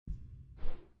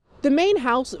The Maine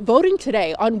House voting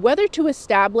today on whether to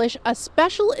establish a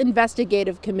special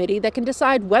investigative committee that can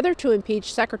decide whether to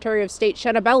impeach Secretary of State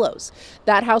Shenna Bellows.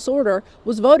 That House order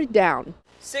was voted down.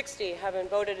 60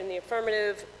 haven't voted in the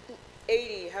affirmative,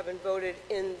 80 haven't voted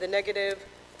in the negative.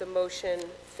 The motion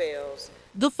fails.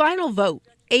 The final vote,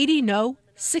 80 no,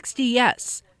 60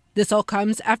 yes. This all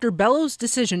comes after Bellows'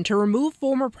 decision to remove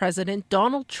former President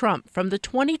Donald Trump from the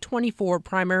 2024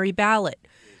 primary ballot.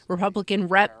 Republican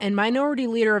Rep. And Minority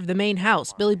Leader of the Maine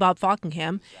House, Billy Bob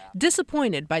Fockingham,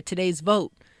 disappointed by today's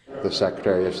vote. The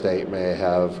Secretary of State may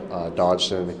have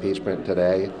dodged an impeachment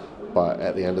today, but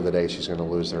at the end of the day, she's going to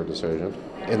lose her decision.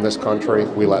 In this country,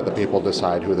 we let the people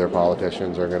decide who their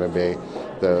politicians are going to be.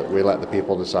 We let the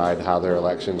people decide how their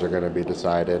elections are going to be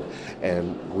decided,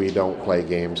 and we don't play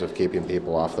games of keeping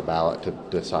people off the ballot to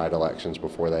decide elections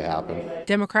before they happen.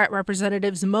 Democrat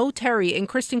Representatives Mo Terry and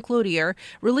Kristen Cloutier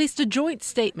released a joint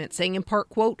statement saying in part,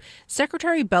 quote,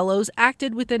 Secretary Bellows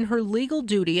acted within her legal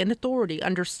duty and authority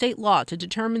under state law to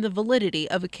determine the validity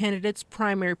of a candidate's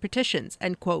primary petitions,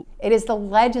 end quote. It is the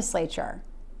legislature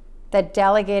that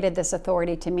delegated this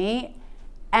authority to me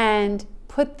and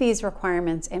put these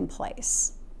requirements in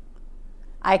place.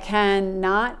 I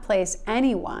cannot place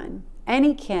anyone,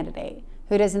 any candidate,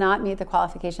 who does not meet the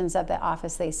qualifications of the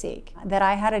office they seek. That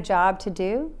I had a job to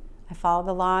do, I followed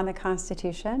the law and the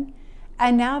Constitution,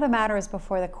 and now the matter is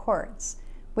before the courts,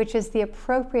 which is the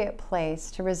appropriate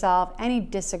place to resolve any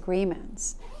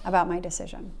disagreements about my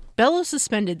decision. Bellows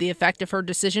suspended the effect of her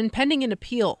decision pending an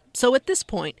appeal. So at this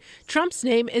point, Trump's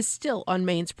name is still on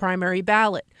Maine's primary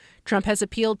ballot. Trump has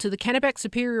appealed to the Kennebec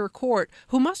Superior Court,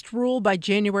 who must rule by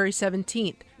January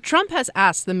 17th. Trump has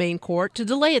asked the Maine court to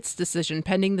delay its decision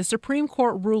pending the Supreme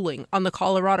Court ruling on the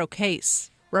Colorado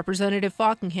case. Representative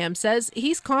Fockingham says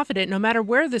he's confident no matter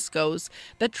where this goes,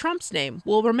 that Trump's name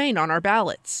will remain on our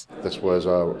ballots. This was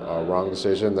a wrong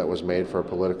decision that was made for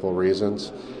political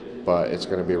reasons, but it's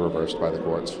going to be reversed by the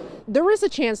courts. There is a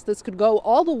chance this could go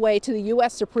all the way to the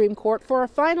U.S. Supreme Court for a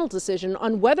final decision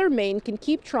on whether Maine can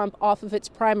keep Trump off of its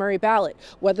primary ballot.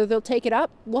 Whether they'll take it up,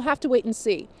 we'll have to wait and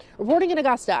see. Reporting in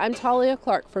Augusta, I'm Talia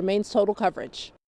Clark for Maine's Total Coverage.